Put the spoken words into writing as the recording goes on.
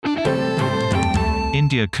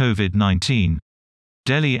India COVID-19.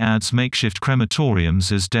 Delhi adds makeshift crematoriums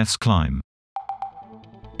as deaths climb.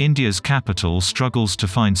 India's capital struggles to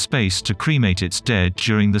find space to cremate its dead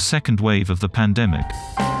during the second wave of the pandemic.